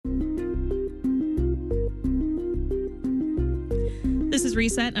This is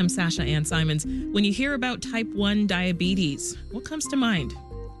Reset. I'm Sasha Ann Simons. When you hear about type 1 diabetes, what comes to mind?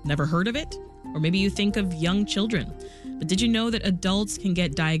 Never heard of it? Or maybe you think of young children. But did you know that adults can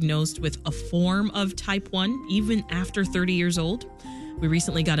get diagnosed with a form of type 1 even after 30 years old? We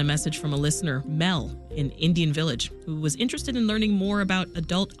recently got a message from a listener, Mel, in Indian Village, who was interested in learning more about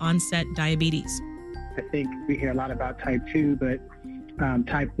adult onset diabetes. I think we hear a lot about type 2, but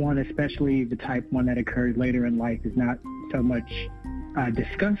type 1, especially the type 1 that occurs later in life, is not so much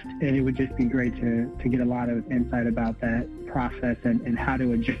discussed, and it would just be great to get a lot of insight about that process and how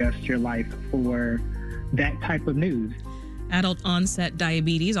to adjust your life for that type of news. Adult onset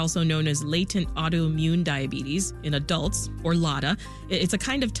diabetes, also known as latent autoimmune diabetes in adults, or LADA, it's a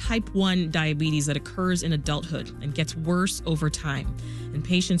kind of type 1 diabetes that occurs in adulthood and gets worse over time. And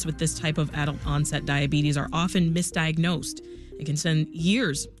patients with this type of adult onset diabetes are often misdiagnosed. It can spend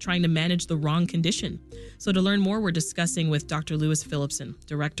years trying to manage the wrong condition. So to learn more, we're discussing with Dr. Lewis Phillipson,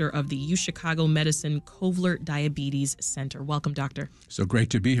 director of the UChicago Medicine Kovler Diabetes Center. Welcome, doctor. So great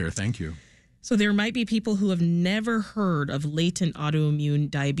to be here. Thank you. So there might be people who have never heard of latent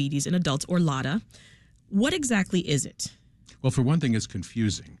autoimmune diabetes in adults, or LADA. What exactly is it? Well, for one thing, it's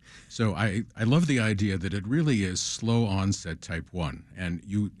confusing. So I love the idea that it really is slow onset type 1. And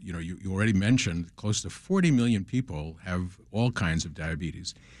you already mentioned close to 40 million people have all kinds of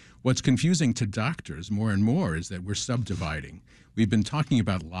diabetes. What's confusing to doctors more and more is that we're subdividing. We've been talking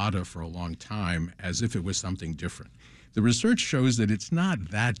about LADA for a long time as if it was something different. The research shows that it's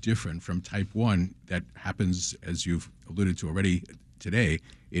not that different from type 1 that happens, as you've alluded to already today,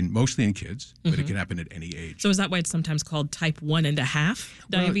 mostly in kids, but it can happen at any age. So is that why it's sometimes called type 1.5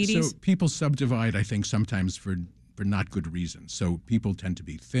 diabetes? Well, so people subdivide, I think, sometimes for not good reasons. So people tend to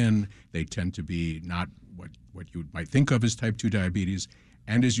be thin. They tend to be not what you might think of as type 2 diabetes.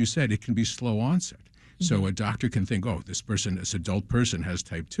 And as you said, it can be slow onset. So a doctor can think, oh, this adult person has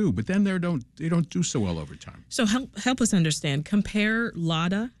type 2, but then they don't do so well over time. So help us understand. Compare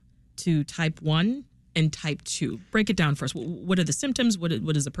LADA to type 1 and type 2. Break it down for us. What are the symptoms? What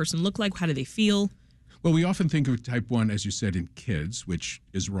does the person look like? How do they feel? Well, we often think of type 1, as you said, in kids, which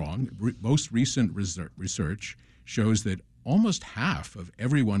is wrong. Most recent research shows that almost half of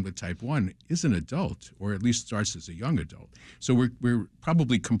everyone with type 1 is an adult, or at least starts as a young adult. So we're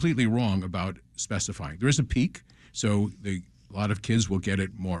probably completely wrong about specifying. There is a peak, so a lot of kids will get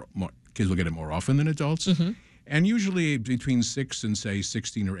it more often than adults. And usually between 6 and, say,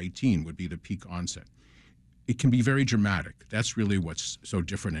 16 or 18 would be the peak onset. It can be very dramatic. That's really what's so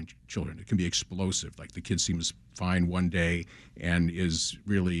different in children. It can be explosive, like the kid seems fine one day and is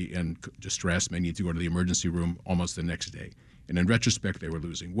really in distress, may need to go to the emergency room almost the next day. And in retrospect, they were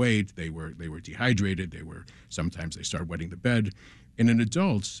losing weight, they were dehydrated, sometimes they start wetting the bed. And in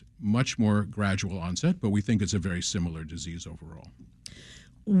adults, much more gradual onset, but we think it's a very similar disease overall.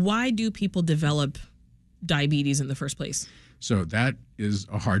 Why do people develop diabetes in the first place? So that is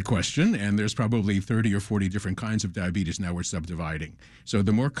a hard question, and there's probably 30 or 40 different kinds of diabetes now we're subdividing. So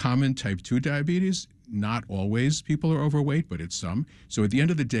the more common type 2 diabetes, not always people are overweight, but it's some. So at the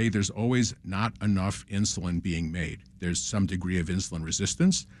end of the day, there's always not enough insulin being made. There's some degree of insulin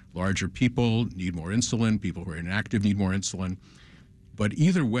resistance. Larger people need more insulin. People who are inactive need more insulin. But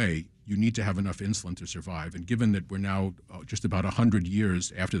either way, you need to have enough insulin to survive. And given that we're now just about 100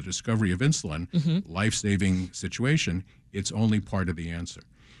 years after the discovery of insulin, life-saving situation, it's only part of the answer.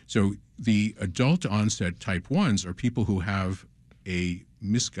 So the adult onset type 1s are people who have a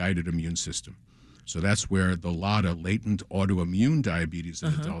misguided immune system. So that's where the LADA, latent autoimmune diabetes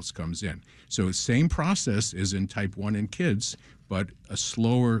in adults, comes in. So same process as in type 1 in kids, but a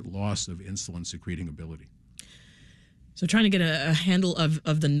slower loss of insulin secreting ability. So trying to get a handle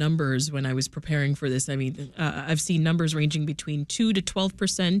of the numbers when I was preparing for this, I mean, I've seen numbers ranging between 2 to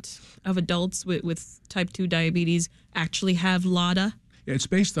 12% of adults with type 2 diabetes actually have LADA. Yeah, it's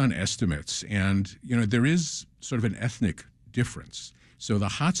based on estimates, and there is sort of an ethnic difference. So the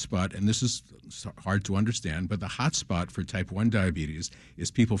hotspot, and this is hard to understand, but the hotspot for type 1 diabetes is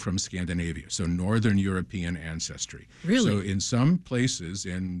people from Scandinavia, so Northern European ancestry. Really? So in some places,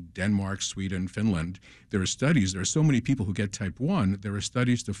 in Denmark, Sweden, Finland, there are studies, there are so many people who get type 1, there are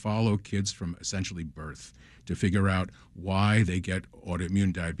studies to follow kids from essentially birth to figure out why they get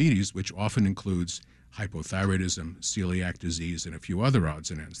autoimmune diabetes, which often includes hypothyroidism, celiac disease, and a few other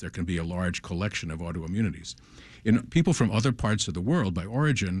odds and ends. There can be a large collection of autoimmunities. In people from other parts of the world, by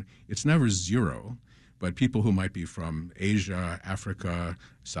origin, it's never zero, but people who might be from Asia, Africa,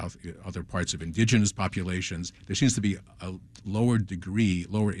 other parts of indigenous populations, there seems to be a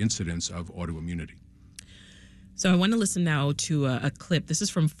lower incidence of autoimmunity. So I want to listen now to a clip. This is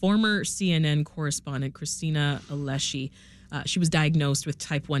from former CNN correspondent Christina Alessi. She was diagnosed with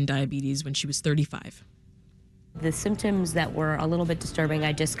type 1 diabetes when she was 35. The symptoms that were a little bit disturbing,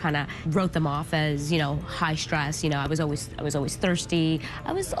 I just kind of wrote them off as, high stress. I was always thirsty.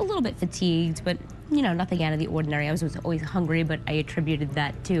 I was a little bit fatigued, but, nothing out of the ordinary. I was always hungry, but I attributed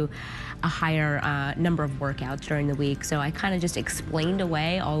that to a higher number of workouts during the week. So I kind of just explained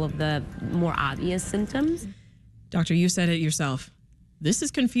away all of the more obvious symptoms. Doctor, you said it yourself. This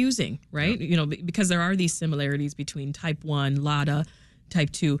is confusing, right? Yeah. Because there are these similarities between type 1, LADA, type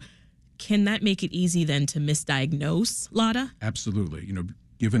 2. Can that make it easy then to misdiagnose LADA? Absolutely.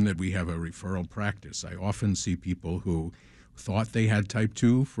 Given that we have a referral practice, I often see people who thought they had type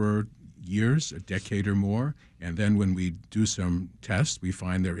 2 for years, a decade or more, and then when we do some tests, we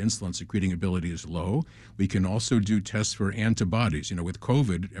find their insulin secreting ability is low. We can also do tests for antibodies. With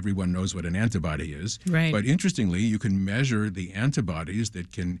COVID, everyone knows what an antibody is. Right. But interestingly, you can measure the antibodies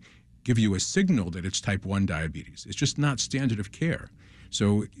that can give you a signal that it's type 1 diabetes. It's just not standard of care.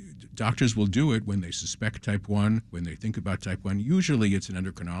 So doctors will do it when they suspect type 1, when they think about type 1. Usually it's an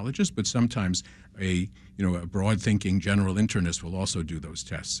endocrinologist, but sometimes a broad-thinking general internist will also do those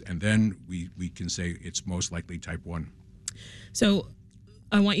tests. And then we can say it's most likely type 1. So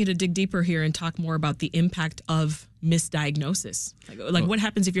I want you to dig deeper here and talk more about the impact of misdiagnosis. Like what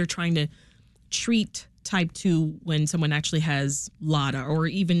happens if you're trying to treat type 2 when someone actually has LADA or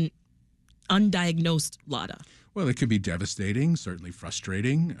even undiagnosed LADA? Well, it could be devastating, certainly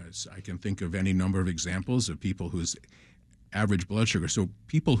frustrating. I can think of any number of examples of people whose average blood sugar. So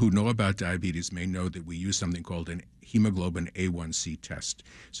people who know about diabetes may know that we use something called an hemoglobin A1C test.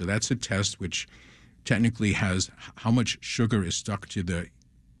 So that's a test which technically has how much sugar is stuck to the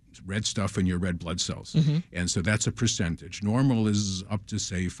red stuff in your red blood cells. Mm-hmm. And so that's a percentage. Normal is up to,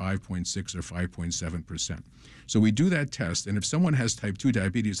 say, 5.6 or 5.7%. So we do that test, and if someone has type 2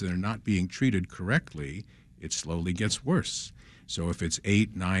 diabetes and they're not being treated correctly, it slowly gets worse. So if it's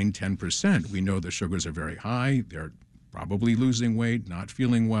 8, 9, 10%, we know the sugars are very high. They're probably losing weight, not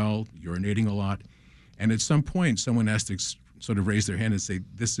feeling well, urinating a lot. And at some point, someone has to sort of raise their hand and say,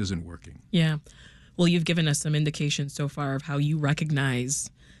 this isn't working. Yeah. Well, you've given us some indications so far of how you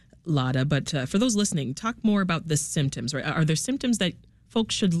recognize LADA. But for those listening, talk more about the symptoms. Right? Are there symptoms that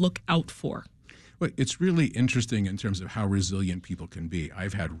folks should look out for? Well, it's really interesting in terms of how resilient people can be.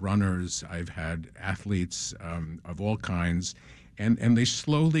 I've had runners, I've had athletes of all kinds, and they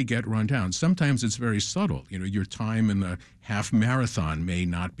slowly get run down. Sometimes it's very subtle. Your time in the half marathon may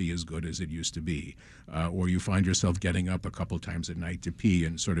not be as good as it used to be, or you find yourself getting up a couple times at night to pee,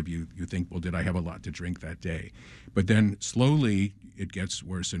 and sort of you think, well, did I have a lot to drink that day? But then slowly it gets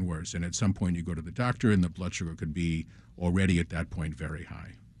worse and worse, and at some point you go to the doctor, and the blood sugar could be already at that point very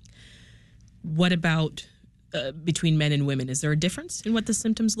high. What about between men and women? Is there a difference in what the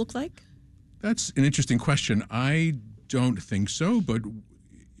symptoms look like? That's an interesting question. I don't think so, but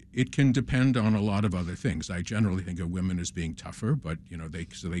it can depend on a lot of other things. I generally think of women as being tougher, but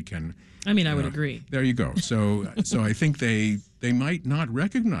they can. I mean, I would agree. There you go. So I think they might not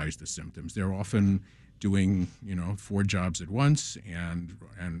recognize the symptoms. They're often doing 4 jobs at once, and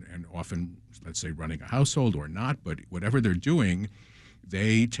often, let's say, running a household or not. But whatever they're doing,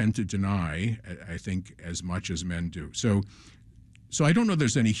 they tend to deny, I think, as much as men do. So I don't know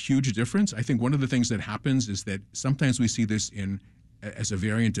there's any huge difference. I think one of the things that happens is that sometimes we see this as a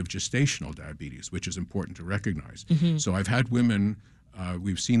variant of gestational diabetes, which is important to recognize. Mm-hmm. So I've had women,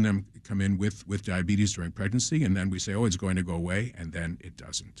 we've seen them come in with diabetes during pregnancy, and then we say, oh, it's going to go away, and then it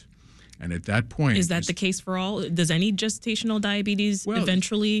doesn't. And at that point... Is that the case for all? Does any gestational diabetes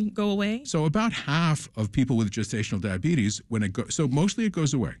eventually go away? So about half of people with gestational diabetes, so mostly it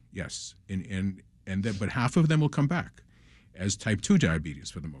goes away, yes. But half of them will come back as type 2 diabetes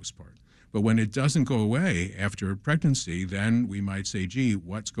for the most part. But when it doesn't go away after pregnancy, then we might say, gee,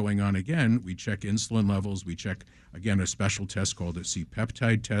 what's going on again? We check insulin levels. We check, again, a special test called a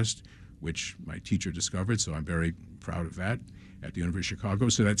C-peptide test, which my teacher discovered, so I'm very proud of that, at the University of Chicago.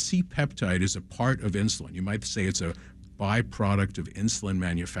 So that C-peptide is a part of insulin. You might say it's a byproduct of insulin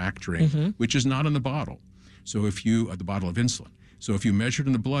manufacturing, mm-hmm. which is not in the bottle. So the bottle of insulin. So if you measure it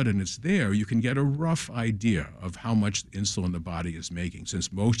in the blood and it's there, you can get a rough idea of how much insulin the body is making.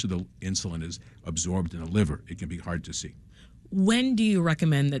 Since most of the insulin is absorbed in the liver, it can be hard to see. When do you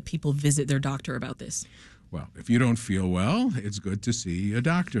recommend that people visit their doctor about this? Well, if you don't feel well, it's good to see a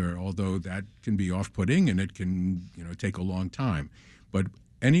doctor, although that can be off-putting and it can take a long time. But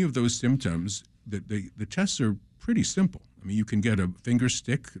any of those symptoms, the tests are pretty simple. I mean, you can get a finger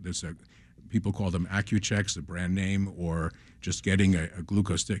stick. People call them AccuChecks, the brand name, or just getting a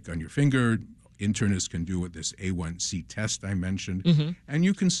glucose stick on your finger. Internists can do this A1C test I mentioned. Mm-hmm. And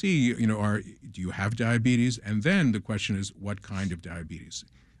you can see, do you have diabetes? And then the question is, what kind of diabetes?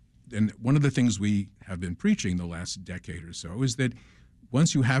 And one of the things we have been preaching the last decade or so is that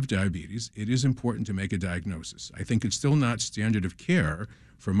once you have diabetes, it is important to make a diagnosis. I think it's still not standard of care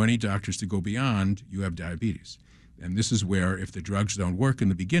for many doctors to go beyond, you have diabetes. And this is where, if the drugs don't work in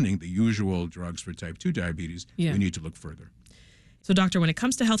the beginning, the usual drugs for type 2 diabetes, we need to look further. So, doctor, when it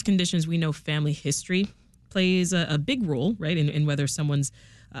comes to health conditions, we know family history plays a big role, right, in whether someone's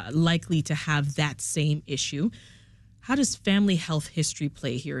likely to have that same issue. How does family health history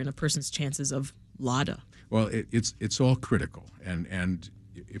play here in a person's chances of LADA? Well, it's all critical. And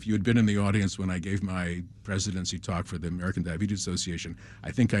if you had been in the audience when I gave my presidency talk for the American Diabetes Association,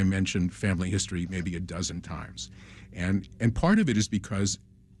 I think I mentioned family history maybe a dozen times. And part of it is because,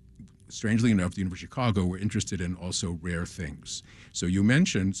 strangely enough, the University of Chicago were interested in also rare things. So you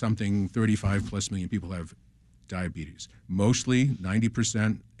mentioned something 35 plus million people have diabetes. Mostly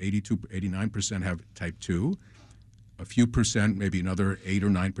 90%, 82, 89% have type 2. A few percent, maybe another 8 or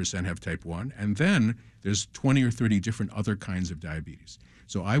 9% have type 1. And then there's 20 or 30 different other kinds of diabetes.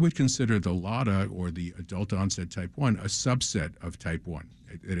 So I would consider the LADA, or the adult onset type 1, a subset of type 1.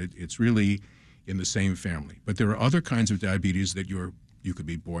 It's really in the same family. But there are other kinds of diabetes that you could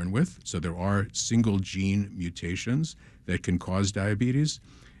be born with. So there are single gene mutations that can cause diabetes.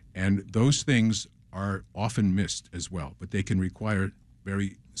 And those things are often missed as well. But they can require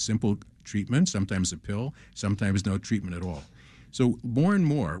very simple treatment, sometimes a pill, sometimes no treatment at all. So more and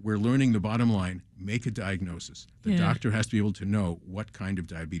more, we're learning the bottom line, make a diagnosis. The doctor has to be able to know what kind of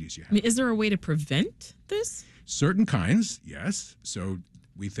diabetes you have. I mean, is there a way to prevent this? Certain kinds, yes. So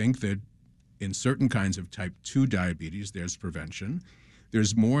we think that in certain kinds of type 2 diabetes, there's prevention.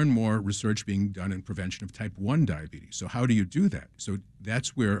 There's more and more research being done in prevention of type 1 diabetes. So how do you do that? So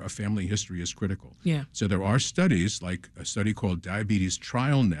that's where a family history is critical. Yeah. So there are studies, like a study called Diabetes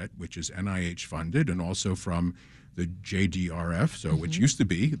TrialNet, which is NIH funded, and also from the JDRF, so which used to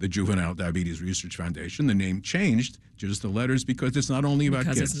be the Juvenile Diabetes Research Foundation. The name changed, just the letters, because it's not only about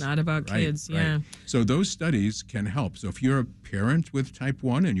kids. Because it's not about kids, yeah. Right. So those studies can help. So if you're a parent with type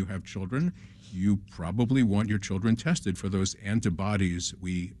 1 and you have children, you probably want your children tested for those antibodies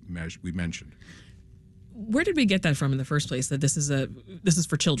we mentioned. Where did we get that from in the first place, that this is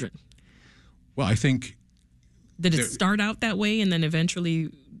for children? Well, I think... Did it start out that way and then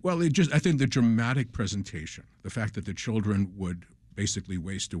eventually... Well, I think the dramatic presentation, the fact that the children would basically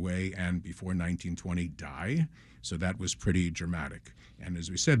waste away and before 1920 die, so that was pretty dramatic. And as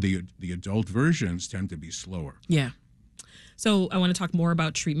we said, the adult versions tend to be slower. Yeah. So I want to talk more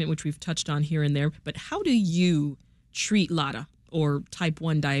about treatment, which we've touched on here and there, but how do you treat LADA, or type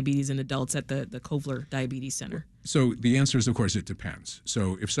 1 diabetes in adults, at the Kovler Diabetes Center? So the answer is, of course, it depends.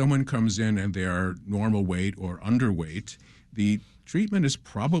 So if someone comes in and they're normal weight or underweight, the treatment is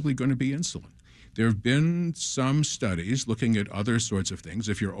probably going to be insulin. There have been some studies looking at other sorts of things.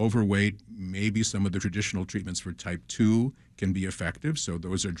 If you're overweight, maybe some of the traditional treatments for type 2 can be effective. So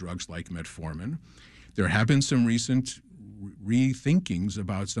those are drugs like metformin. There have been some recent rethinkings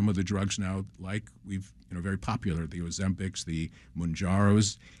about some of the drugs now, like very popular, the Ozempics, the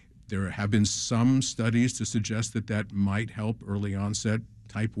Mounjaros. There have been some studies to suggest that might help early onset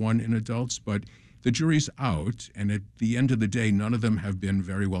type 1 in adults, but the jury's out, and at the end of the day, none of them have been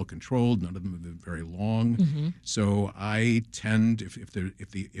very well controlled. None of them have been very long. Mm-hmm. So I tend,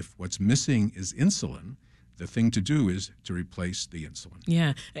 if what's missing is insulin, the thing to do is to replace the insulin.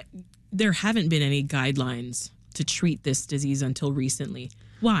 Yeah, there haven't been any guidelines to treat this disease until recently.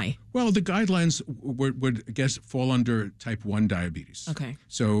 Why? Well, the guidelines would I guess, fall under type 1 diabetes. Okay.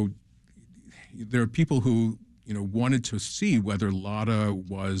 So there are people who wanted to see whether LADA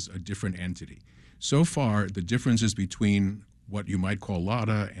was a different entity. So far, the differences between what you might call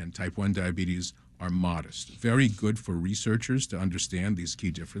LADA and type 1 diabetes are modest. Very good for researchers to understand these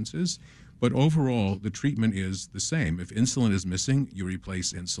key differences. But overall, the treatment is the same. If insulin is missing, you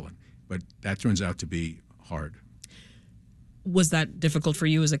replace insulin. But that turns out to be hard. Was that difficult for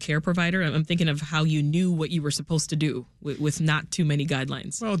you as a care provider? I'm thinking of how you knew what you were supposed to do with not too many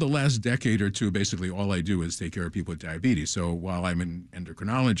guidelines. Well, the last decade or two, basically all I do is take care of people with diabetes. So while I'm an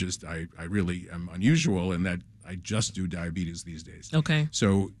endocrinologist, I really am unusual in that I just do diabetes these days. Okay.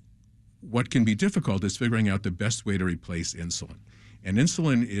 So what can be difficult is figuring out the best way to replace insulin. And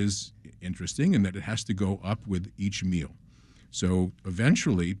insulin is interesting in that it has to go up with each meal. So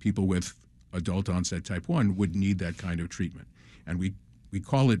eventually, people with adult onset type 1 would need that kind of treatment. And we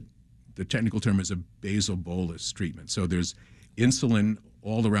call it, the technical term is a basal bolus treatment. So there's insulin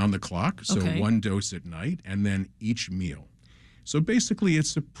all around the clock, so one dose at night, and then each meal. So basically,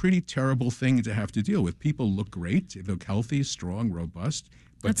 it's a pretty terrible thing to have to deal with. People look great, they look healthy, strong, robust,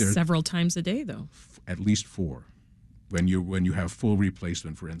 But That's several times a day, though. At least 4 when you have full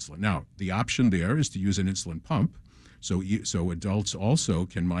replacement for insulin. Now, the option there is to use an insulin pump. So adults also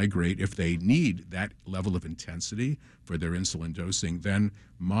can migrate if they need that level of intensity for their insulin dosing. Then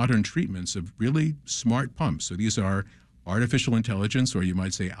modern treatments of really smart pumps. So these are artificial intelligence, or you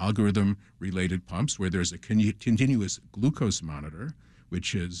might say algorithm-related pumps, where there's a continuous glucose monitor,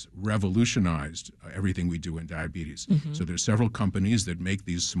 which has revolutionized everything we do in diabetes. Mm-hmm. So there's several companies that make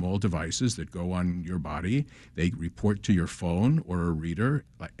these small devices that go on your body. They report to your phone or a reader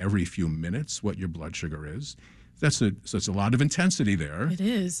every few minutes what your blood sugar is. So it's a lot of intensity there. It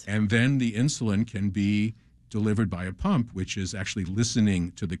is. And then the insulin can be delivered by a pump, which is actually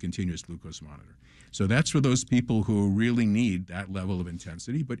listening to the continuous glucose monitor. So that's for those people who really need that level of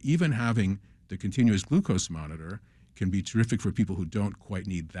intensity. But even having the continuous glucose monitor can be terrific for people who don't quite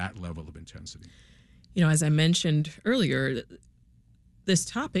need that level of intensity. You know, as I mentioned earlier, this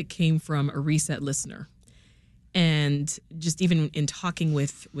topic came from a Reset listener. And just even in talking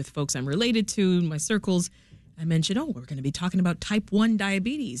with folks I'm related to, my circles, I mentioned, we're going to be talking about type 1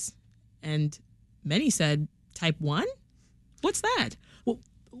 diabetes. And many said, type 1? What's that? Well,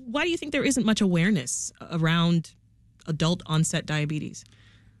 why do you think there isn't much awareness around adult onset diabetes?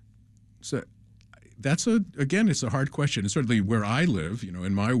 So it's a hard question. And certainly where I live,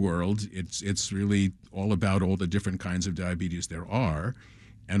 in my world, it's really all about all the different kinds of diabetes there are.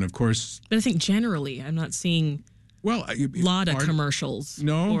 And of course... But I think generally I'm not seeing LADA commercials.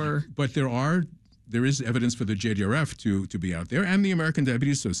 No, but there is evidence for the JDRF to be out there, and the American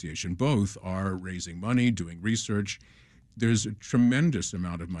Diabetes Association. Both are raising money, doing research. There's a tremendous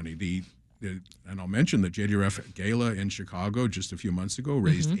amount of money. And I'll mention the JDRF Gala in Chicago just a few months ago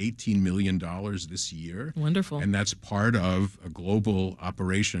raised $18 million this year. Wonderful. And that's part of a global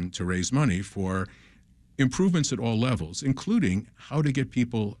operation to raise money for improvements at all levels, including how to get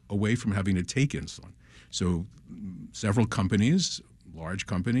people away from having to take insulin. So several companies, large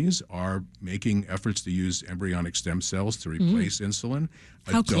companies, are making efforts to use embryonic stem cells to replace insulin.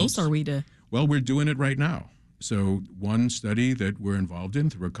 How close are we to? Well, we're doing it right now. So one study that we're involved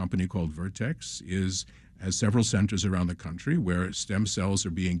in through a company called Vertex has several centers around the country where stem cells are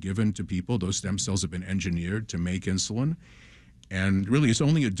being given to people. Those stem cells have been engineered to make insulin. And really, it's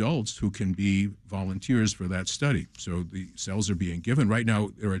only adults who can be volunteers for that study. So the cells are being given. Right now,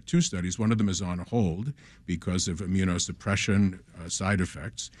 there are 2 studies. One of them is on hold because of immunosuppression side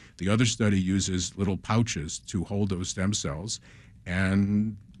effects. The other study uses little pouches to hold those stem cells.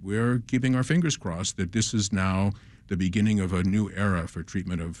 And we're keeping our fingers crossed that this is now the beginning of a new era for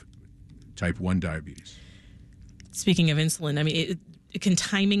treatment of type 1 diabetes. Speaking of insulin, I mean, can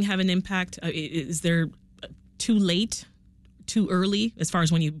timing have an impact? Is there too late, too early as far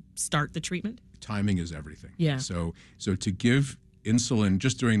as when you start the treatment? Timing is everything. Yeah. So to give insulin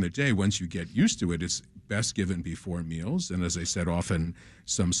just during the day, once you get used to it, it's best given before meals. And as I said, often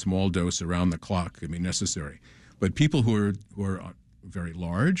some small dose around the clock can be necessary. But people who are very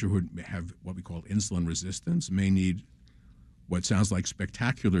large or who have what we call insulin resistance may need what sounds like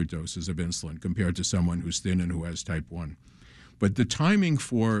spectacular doses of insulin compared to someone who's thin and who has type 1. But the timing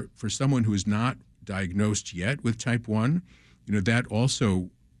for someone who is not diagnosed yet with type 1, that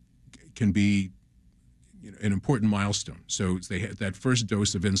also can be an important milestone. So they have that first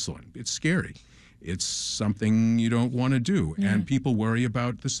dose of insulin. It's scary. It's something you don't want to do. Yeah. And people worry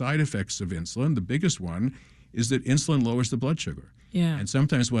about the side effects of insulin. The biggest one is that insulin lowers the blood sugar. Yeah. And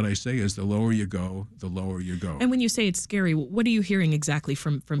sometimes what I say is the lower you go, the lower you go. And when you say it's scary, what are you hearing exactly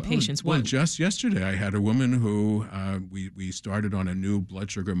from patients? Well, just yesterday I had a woman who we started on a new blood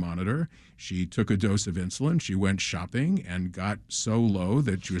sugar monitor. She took a dose of insulin. She went shopping and got so low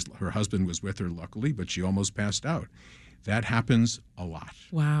that her husband was with her, luckily, but she almost passed out. That happens a lot.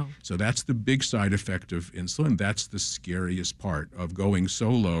 Wow. So that's the big side effect of insulin. That's the scariest part of going so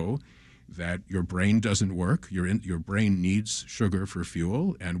low that your brain doesn't work. Your brain needs sugar for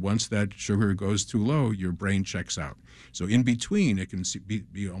fuel, and once that sugar goes too low, your brain checks out. So in between, it can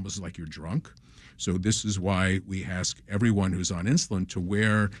be almost like you're drunk. So this is why we ask everyone who's on insulin to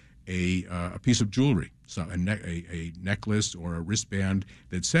wear a piece of jewelry, so a necklace or a wristband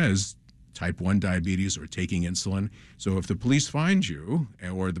that says type 1 diabetes or taking insulin. So if the police find you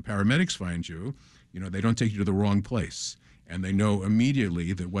or the paramedics find you, they don't take you to the wrong place. And they know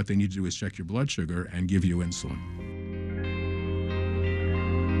immediately that what they need to do is check your blood sugar and give you insulin.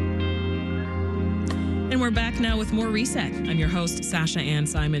 And we're back now with more Reset. I'm your host, Sasha Ann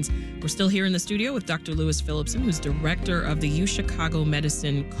Simons. We're still here in the studio with Dr. Lewis Phillipson, who's director of the UChicago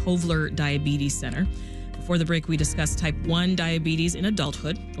Medicine Kovler Diabetes Center. Before the break, we discussed type 1 diabetes in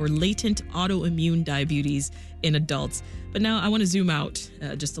adulthood, or latent autoimmune diabetes in adults. But now I want to zoom out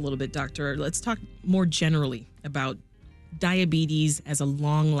just a little bit, Doctor. Let's talk more generally about diabetes as a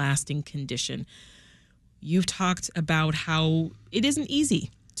long-lasting condition. You've talked about how it isn't easy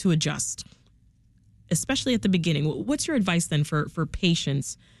to adjust, especially at the beginning. What's your advice then for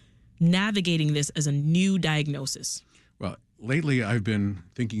patients navigating this as a new diagnosis? Well, lately I've been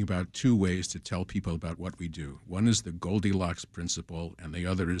thinking about two ways to tell people about what we do. One is the Goldilocks principle, and the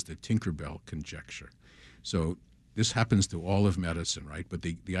other is the Tinkerbell conjecture. So this happens to all of medicine, right? But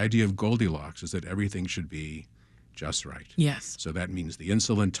the idea of Goldilocks is that everything should be just right. Yes. So that means the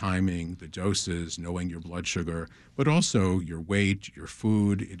insulin timing, the doses, knowing your blood sugar, but also your weight, your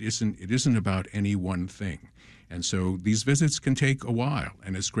food. It isn't about any one thing. And so these visits can take a while,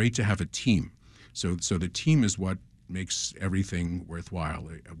 and it's great to have a team. So the team is what makes everything worthwhile.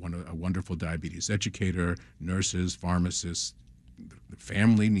 A wonderful diabetes educator, nurses, pharmacists, the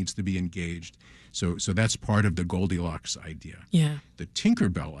family needs to be engaged. So that's part of the Goldilocks idea. Yeah. The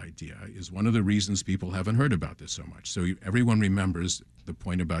Tinkerbell idea is one of the reasons people haven't heard about this so much. So everyone remembers the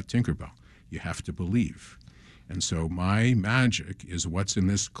point about Tinkerbell. You have to believe. And so my magic is what's in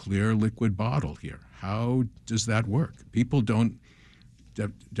this clear liquid bottle here. How does that work? People don't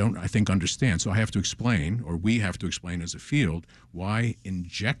I think, understand. So I have to explain, or we have to explain as a field, why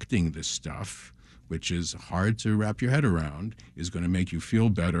injecting this stuff, which is hard to wrap your head around, is going to make you feel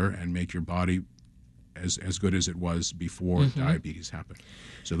better and make your body as good as it was before diabetes happened.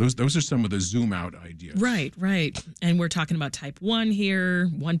 So those are some of the zoom out ideas. Right. And we're talking about type 1 here,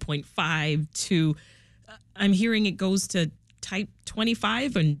 1.5 to, I'm hearing it goes to type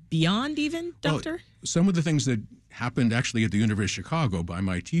 25 and beyond even, Doctor? Well, some of the things that happened actually at the University of Chicago by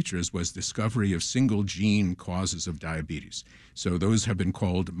my teachers was discovery of single gene causes of diabetes. So those have been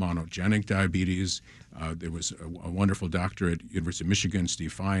called monogenic diabetes. There was a wonderful doctor at University of Michigan,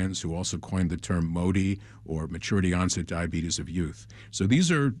 Steve Fyans, who also coined the term MODY, or maturity onset diabetes of youth. So these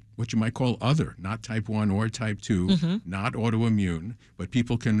are what you might call other, not type 1 or type 2, not autoimmune, but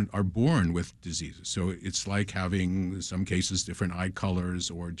people are born with diseases. So it's like having, in some cases, different eye colors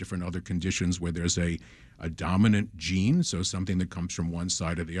or different other conditions where there's a dominant gene, so something that comes from one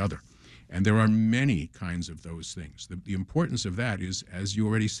side or the other. And there are many kinds of those things. The importance of that is, as you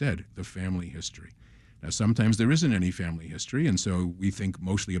already said, the family history. Now, sometimes there isn't any family history, and so we think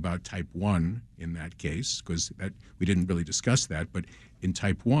mostly about type 1 in that case, because we didn't really discuss that. But in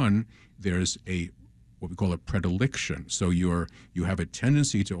type 1, there's what we call a predilection. So you have a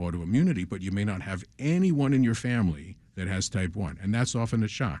tendency to autoimmunity, but you may not have anyone in your family that has type 1, and that's often a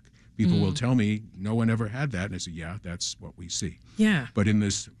shock. People will tell me, no one ever had that. And I say, yeah, that's what we see. Yeah. But in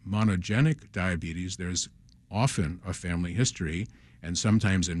this monogenic diabetes, there's often a family history, and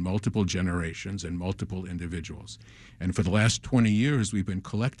sometimes in multiple generations and multiple individuals. And for the last 20 years, we've been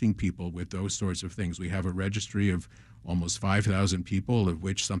collecting people with those sorts of things. We have a registry of almost 5,000 people, of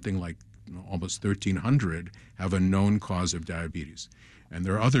which something like almost 1,300 have a known cause of diabetes. And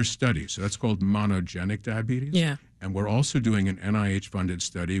there are other studies. So that's called monogenic diabetes. Yeah. And we're also doing an NIH-funded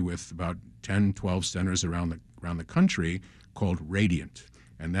study with about 10, 12 centers around the country called Radiant.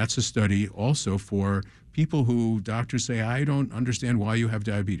 And that's a study also for people who doctors say, I don't understand why you have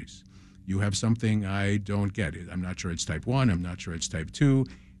diabetes. You have something I don't get. I'm not sure it's type 1. I'm not sure it's type 2.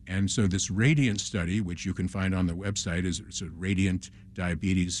 And so this Radiant study, which you can find on the website, it's a Radiant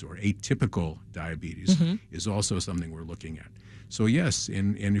diabetes or atypical diabetes, is also something we're looking at. So yes,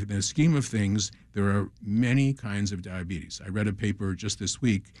 in the scheme of things, there are many kinds of diabetes. I read a paper just this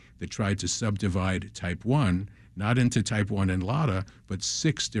week that tried to subdivide type 1, not into type 1 and LADA, but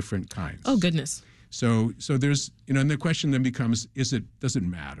 6 different kinds. Oh, goodness. So there's, and the question then becomes, does it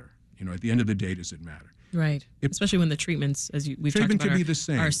matter? At the end of the day, does it matter? Right. Especially when the treatments, as we've talked about, could be the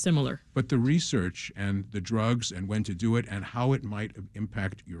same, are similar. But the research and the drugs and when to do it and how it might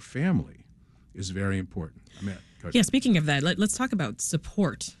impact your family is very important. Yeah, speaking of that, let's talk about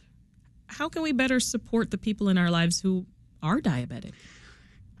support. How can we better support the people in our lives who are diabetic?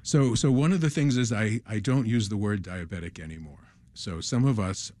 So one of the things is I don't use the word diabetic anymore. So some of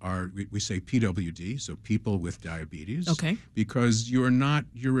us we say PWD, so people with diabetes. Okay. Because you're not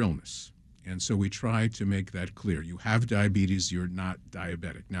your illness. And so we try to make that clear. You have diabetes, you're not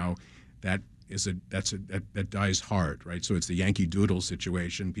diabetic. Now, that dies hard, right? So it's the Yankee Doodle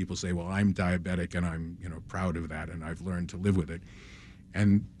situation. People say, well, I'm diabetic and I'm proud of that and I've learned to live with it.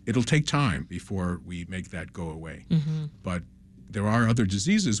 And it'll take time before we make that go away. But there are other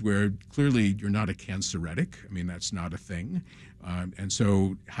diseases where clearly you're not a canceretic. That's not a thing. And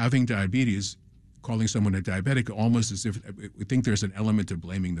so having diabetes, calling someone a diabetic, almost as if we think there's an element of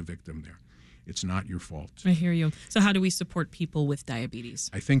blaming the victim there. It's not your fault. I hear you. So how do we support people with diabetes?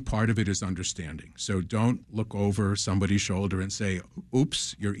 I think part of it is understanding. So don't look over somebody's shoulder and say,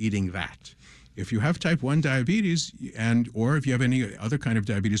 oops, you're eating that. If you have type 1 diabetes or if you have any other kind of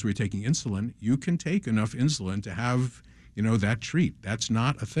diabetes where you're taking insulin, you can take enough insulin to have, that treat. That's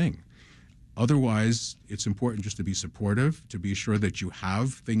not a thing. Otherwise, it's important just to be supportive, to be sure that you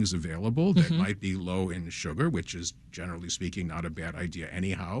have things available that might be low in sugar, which is, generally speaking, not a bad idea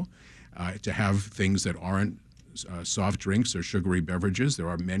anyhow. To have things that aren't soft drinks or sugary beverages. There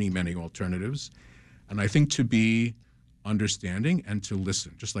are many, many alternatives. And I think to be understanding and to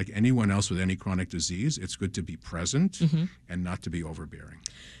listen. Just like anyone else with any chronic disease, it's good to be present and not to be overbearing.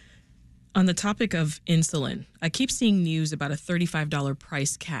 On the topic of insulin, I keep seeing news about a $35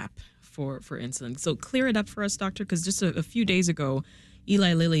 price cap for insulin. So clear it up for us, doctor, because just a few days ago,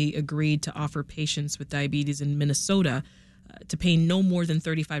 Eli Lilly agreed to offer patients with diabetes in Minnesota to pay no more than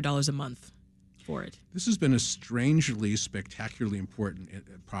 $35 a month for it. This has been a strangely, spectacularly important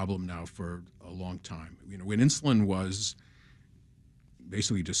problem now for a long time. When insulin was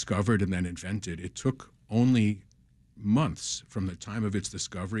basically discovered and then invented, it took only months from the time of its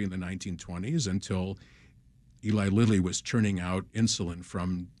discovery in the 1920s until Eli Lilly was churning out insulin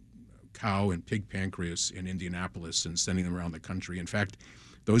from cow and pig pancreas in Indianapolis and sending them around the country. In fact,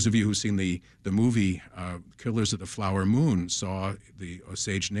 those of you who've seen the movie Killers of the Flower Moon saw the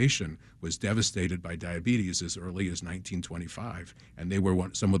Osage Nation was devastated by diabetes as early as 1925, and they were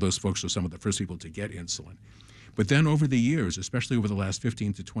some of those folks were some of the first people to get insulin. But then over the years, especially over the last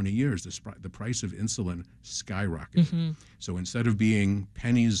 15 to 20 years, the price of insulin skyrocketed. So instead of being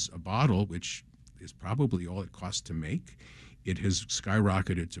pennies a bottle, which is probably all it costs to make, it has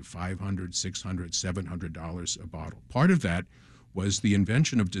skyrocketed to $500, $600, $700 a bottle. Part of that was the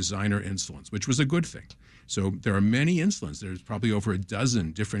invention of designer insulins, which was a good thing. So there are many insulins. There's probably over a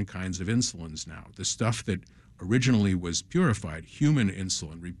dozen different kinds of insulins now. The stuff that originally was purified, human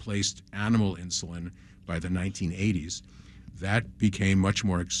insulin, replaced animal insulin by the 1980s. That became much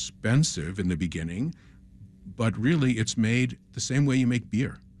more expensive in the beginning, but really it's made the same way you make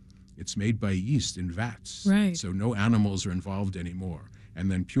beer. It's made by yeast in vats. Right. So no animals are involved anymore, and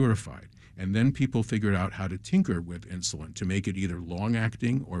then purified. And then people figured out how to tinker with insulin to make it either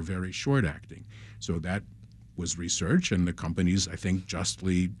long-acting or very short-acting. So that was research, and the companies, I think,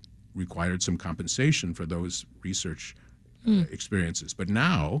 justly required some compensation for those research experiences. But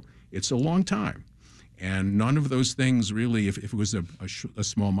now it's a long time. And none of those things really, if it was a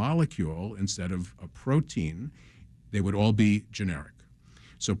small molecule instead of a protein, they would all be generic.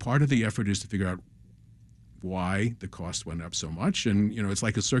 So part of the effort is to figure out why the cost went up so much. And, it's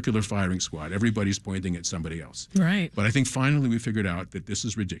like a circular firing squad. Everybody's pointing at somebody else. Right. But I think finally we figured out that this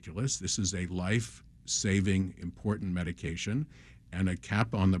is ridiculous. This is a life-saving, important medication, and a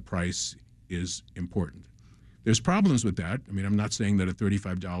cap on the price is important. There's problems with that. I mean, I'm not saying that a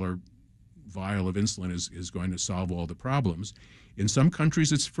 $35 vial of insulin is going to solve all the problems. In some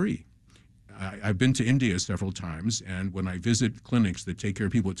countries, it's free. I've been to India several times, and when I visit clinics that take care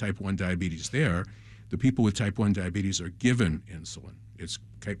of people with type 1 diabetes there, the people with type 1 diabetes are given insulin. It's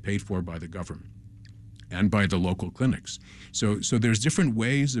paid for by the government and by the local clinics. So there's different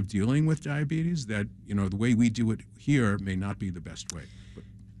ways of dealing with diabetes that, the way we do it here may not be the best way. But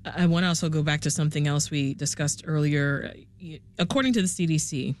I want to also go back to something else we discussed earlier. According to the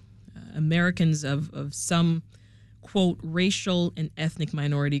CDC, Americans of some, quote, racial and ethnic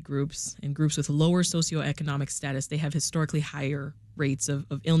minority groups and groups with lower socioeconomic status, they have historically higher rates of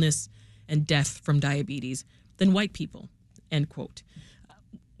illness and death from diabetes than white people, end quote.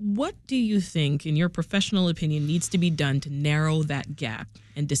 What do you think, in your professional opinion, needs to be done to narrow that gap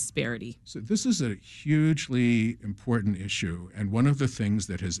and disparity? So this is a hugely important issue, and one of the things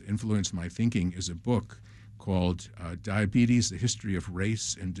that has influenced my thinking is a book called Diabetes, The History of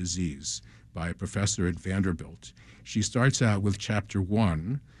Race and Disease by a professor at Vanderbilt. She starts out with chapter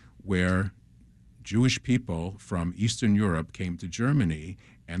 1, where Jewish people from Eastern Europe came to Germany,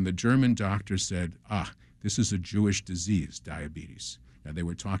 and the German doctor said, this is a Jewish disease, diabetes. Now, they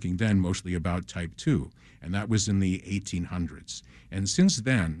were talking then mostly about type 2, and that was in the 1800s. And since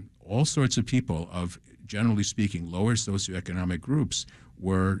then, all sorts of people of, generally speaking, lower socioeconomic groups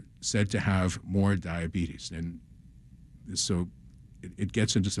were said to have more diabetes. And so it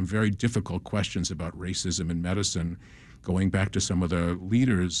gets into some very difficult questions about racism in medicine, going back to some of the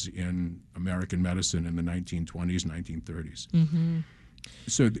leaders in American medicine in the 1920s, 1930s.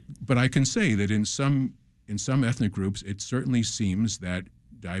 So, but I can say that in some ethnic groups, it certainly seems that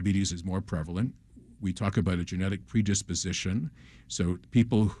diabetes is more prevalent. We talk about a genetic predisposition. So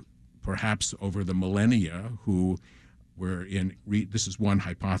people perhaps over the millennia who this is one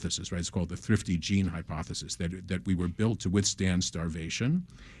hypothesis, right? It's called the thrifty gene hypothesis, that we were built to withstand starvation.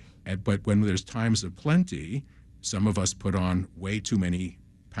 But when there's times of plenty, some of us put on way too many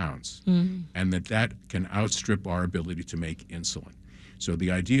pounds, and that can outstrip our ability to make insulin. So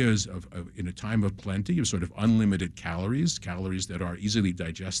the idea is of in a time of plenty, of sort of unlimited calories that are easily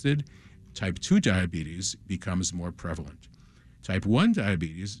digested, type 2 diabetes becomes more prevalent. Type 1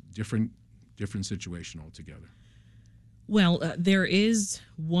 diabetes, different situation altogether. Well, there is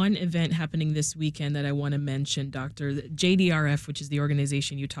one event happening this weekend that I want to mention, Doctor. JDRF, which is the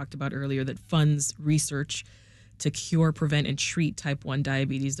organization you talked about earlier that funds research to cure, prevent, and treat type 1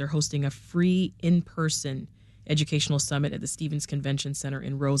 diabetes. They're hosting a free in-person educational summit at the Stevens Convention Center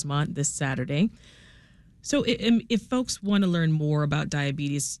in Rosemont this Saturday. So if folks want to learn more about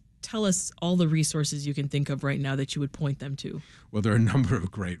diabetes, tell us all the resources you can think of right now that you would point them to. Well, there are a number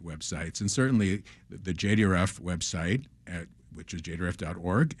of great websites, and certainly the JDRF website, which is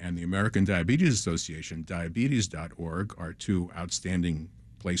jdrf.org, and the American Diabetes Association, diabetes.org, are two outstanding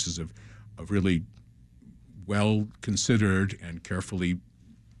places of really well-considered and carefully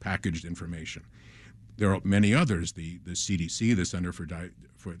packaged information. There are many others, the CDC, the Center for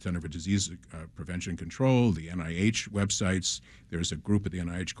Disease Prevention and Control, the NIH websites. There's a group at the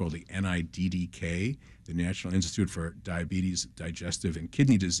NIH called the NIDDK, the National Institute for Diabetes, Digestive, and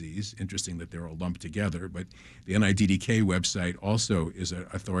Kidney Disease. Interesting that they're all lumped together, but the NIDDK website also is an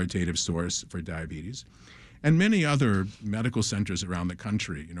authoritative source for diabetes. And many other medical centers around the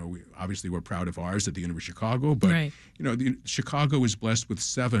country. Obviously we're proud of ours at the University of Chicago, but right. Chicago is blessed with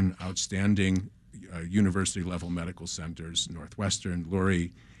 7 outstanding university-level medical centers: Northwestern,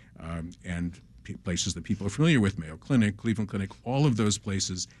 Lurie, and places that people are familiar with, Mayo Clinic, Cleveland Clinic. All of those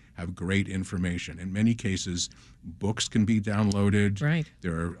places have great information. In many cases, books can be downloaded. Right.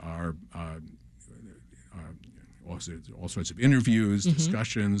 There are all sorts of interviews,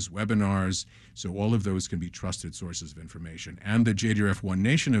 discussions, webinars. So all of those can be trusted sources of information. And the JDRF One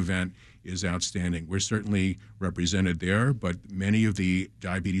Nation event is outstanding. We're certainly represented there, but many of the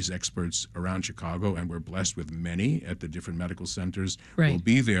diabetes experts around Chicago, and we're blessed with many at the different medical centers, right, will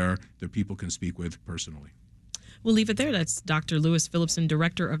be there that people can speak with personally. We'll leave it there. That's Dr. Lewis Phillipson,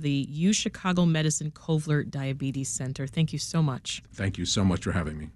 director of the U Chicago Medicine Kovler Diabetes Center. Thank you so much. Thank you so much for having me.